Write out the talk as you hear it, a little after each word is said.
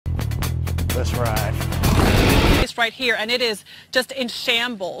That's right. Right here, and it is just in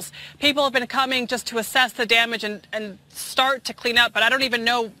shambles. People have been coming just to assess the damage and start to clean up, but I don't even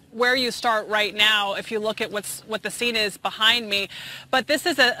know where you start right now if you look at what the scene is behind me. But this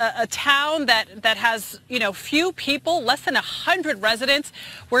is a town that has, you know, few people, less than 100 residents.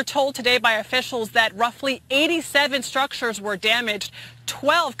 We're told today by officials that roughly 87 structures were damaged,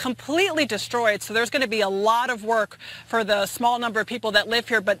 12 completely destroyed. So there's going to be a lot of work for the small number of people that live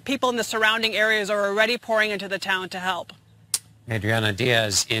here, but people in the surrounding areas are already pouring into the town to help. Adriana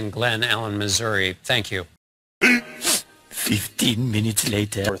Diaz in Glen Allen, Missouri. Thank you. 15 minutes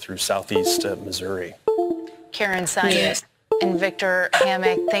later. Through southeast Missouri. Karen Sayed and Victor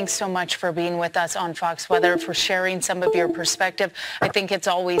Hammack, thanks so much for being with us on Fox Weather, for sharing some of your perspective. I think it's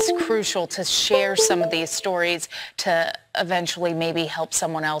always crucial to share some of these stories to eventually maybe help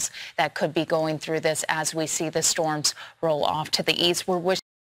someone else that could be going through this as we see the storms roll off to the east. We're wishing.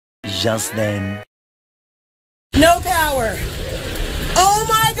 Just then. No power. Oh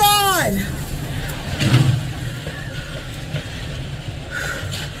my God.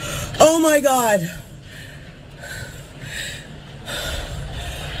 Oh my God.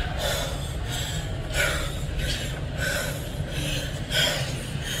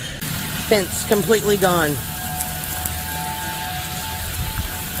 Fence completely gone.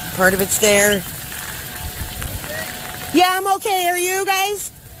 Part of it's there. Yeah, I'm okay. Are you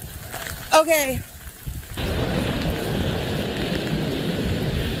guys? Okay.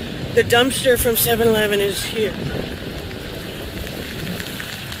 The dumpster from 7-Eleven is here.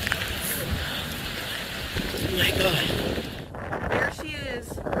 Oh my God. There she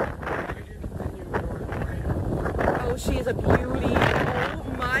is. Oh, she is a beauty.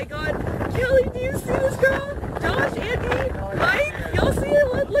 Oh my God. Kelly, do you see this girl? Josh, Andy, Mike, y'all see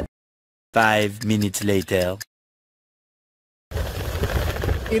her? Look. 5 minutes later.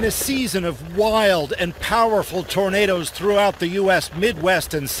 In a season of wild and powerful tornadoes throughout the U.S.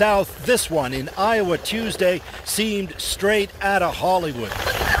 Midwest and South, this one in Iowa Tuesday seemed straight out of Hollywood. Look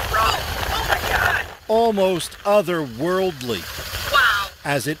at that rope. Oh my God. Almost otherworldly. Wow.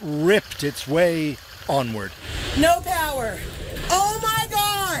 As it ripped its way onward. No power. Oh my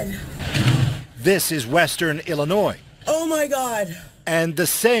God. This is western Illinois. Oh my God. And the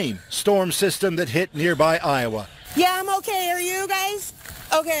same storm system that hit nearby Iowa. Yeah, I'm okay. Are you guys?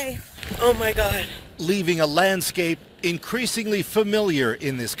 Okay. Oh my God. Leaving a landscape increasingly familiar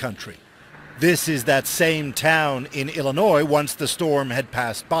in this country. This is that same town in Illinois once the storm had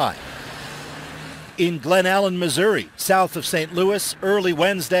passed by. In Glen Allen, Missouri, south of St. Louis, early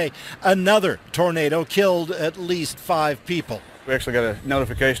Wednesday, another tornado killed at least 5 people. We actually got a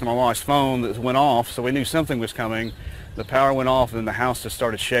notification on my wife's phone that went off, so we knew something was coming. The power went off and the house just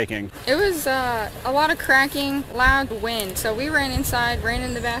started shaking. It was a lot of cracking, loud wind. So we ran inside, ran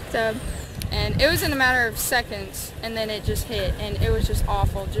in the bathtub, and it was in a matter of seconds, and then it just hit, and it was just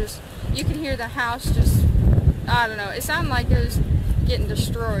awful. Just, you could hear the house just, I don't know, it sounded like it was getting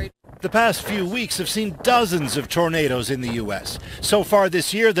destroyed. The past few weeks have seen dozens of tornadoes in the U.S. So far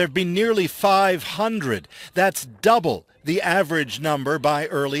this year, there have been nearly 500. That's double the average number by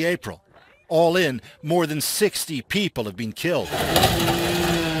early April. All in, more than 60 people have been killed.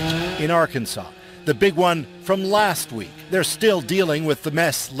 In Arkansas, the big one from last week, they're still dealing with the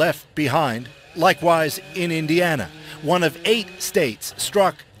mess left behind. Likewise in Indiana, one of 8 states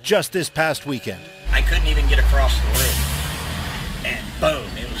struck just this past weekend. I couldn't even get across the room. And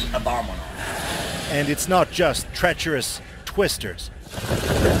boom, it was a bomb went off. And it's not just treacherous twisters.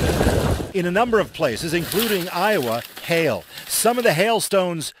 In a number of places, including Iowa, hail. Some of the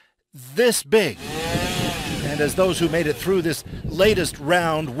hailstones this big. And as those who made it through this latest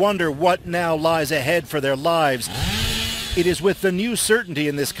round wonder what now lies ahead for their lives, it is with the new certainty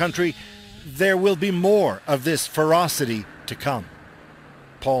in this country there will be more of this ferocity to come.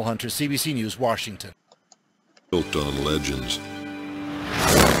 Paul Hunter, CBC News, Washington. Built on legends.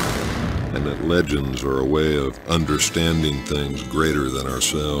 And that legends are a way of understanding things greater than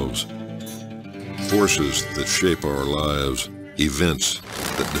ourselves. Forces that shape our lives. Events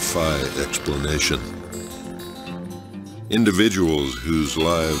that defy explanation. Individuals whose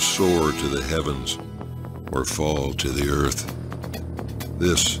lives soar to the heavens or fall to the earth.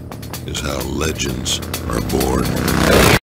 This is how legends are born.